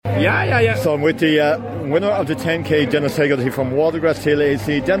Yeah. So I'm with the winner of the 10K, Dennis Hegarty from Watergrass Hill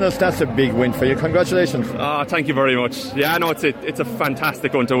AC. Dennis, that's a big win for you. Congratulations. Thank you very much. Yeah, no, it's a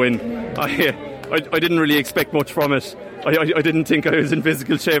fantastic one to win. I didn't really expect much from it. I didn't think I was in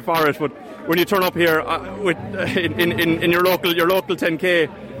physical shape for it, but when you turn up here in your local 10K,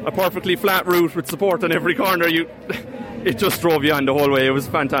 a perfectly flat route with support on every corner, it just drove you on the whole way. It was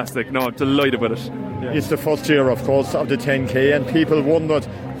fantastic. No, delighted with it. Yeah. It's the first year, of course, of the 10K, and people wondered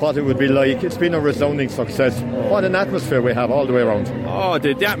what it would be like. It's been a resounding success. What an atmosphere we have all the way around. Oh,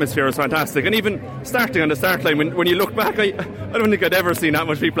 the atmosphere is fantastic. And even starting on the start line, when you look back, I don't think I'd ever seen that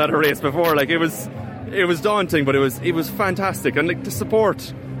much people at a race before. Like, it was daunting, but it was fantastic. And like the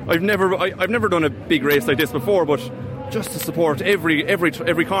support, I've never done a big race like this before, but just the support,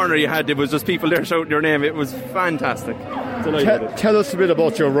 every corner you had, there was just people there shouting your name. It was fantastic. Tell us a bit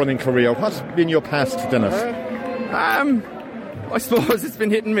about your running career. What's been your past, Dennis? I suppose it's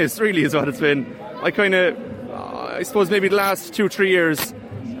been hit and miss, really, is what it's been. I suppose maybe the last 2-3 years,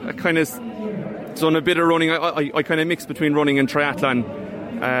 I kind of done a bit of running. I kind of mix between running and triathlon.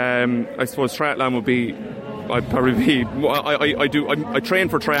 I suppose triathlon would be, I'd probably be, I train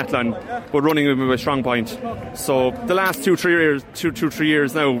for triathlon, but running would be my strong point. So the last 2-3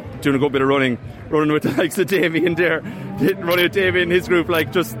 years now, doing a good bit of running with the likes of Davey in there, running with Davey and his group,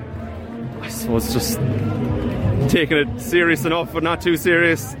 like just, I suppose just taking it serious enough but not too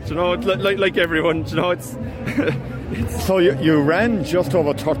serious, you know, like everyone, you know, it's So you ran just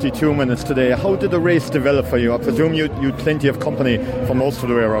over 32 minutes today. How did the race develop for you? I presume you had plenty of company for most of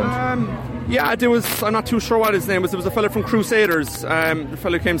the way around. Yeah, there was, I'm not too sure what his name was. There was a fella from Crusaders, the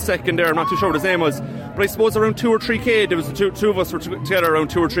fella who came second there. I'm not too sure what his name was, but I suppose around 2 or 3k, there was two of us were together around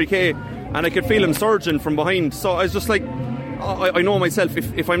 2 or 3k, and I could feel him surging from behind. So I was just like, I know myself,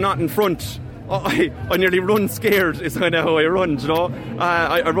 if I'm not in front, I nearly run scared. Is kind of how I run, you know.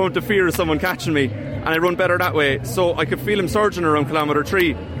 I run with the fear of someone catching me, and I run better that way. So I could feel him surging around kilometre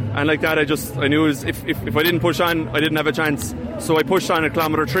 3, and like that, I knew if I didn't push on, I didn't have a chance. So I pushed on at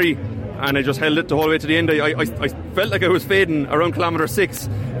kilometre 3, and I just held it the whole way to the end. I felt like I was fading around kilometre 6,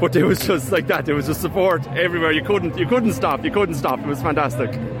 but it was just like that. There was just support everywhere. You couldn't stop. It was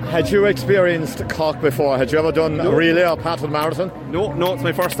fantastic. Had you experienced Cork before? Had you ever done a relay or part of the marathon? No, it's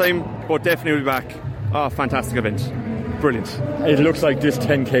my first time, but definitely will be back. Fantastic event. Brilliant. It looks like this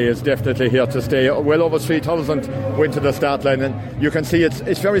 10K is definitely here to stay. Well over 3,000 went to the start line, and you can see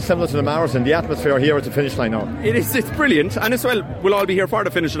it's very similar to the marathon. The atmosphere here at the finish line now. It's brilliant, and as well, we'll all be here for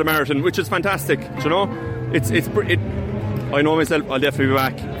the finish of the marathon, which is fantastic. You know, I know myself, I'll definitely be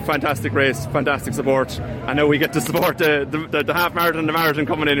back. Fantastic race, fantastic support. I know we get to support the half marathon and the marathon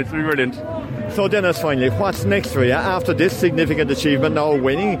coming in. It's really brilliant. So Dennis, finally, what's next for you after this significant achievement, now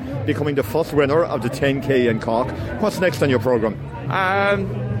winning, becoming the first winner of the 10K in Cork? What's next on your programme? I've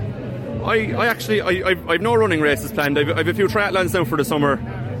no running races planned. I've a few triathlons now for the summer.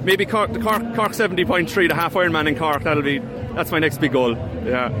 Maybe Cork 70.3, the half Ironman in Cork. That's my next big goal.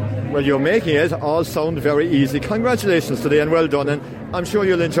 Yeah. Well, you're making it all sound very easy. Congratulations today, and well done. And I'm sure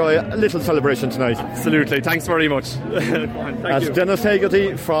you'll enjoy a little celebration tonight. Absolutely. Thanks very much. That's Dennis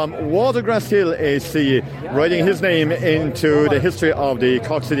Hegarty from Watergrass Hill AC, writing his name into the history of the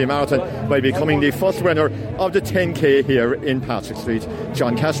Cork City Marathon by becoming the first winner of the 10K here in Patrick Street.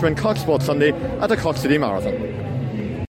 John Cashman, Cork Sports Sunday at the Cork City Marathon.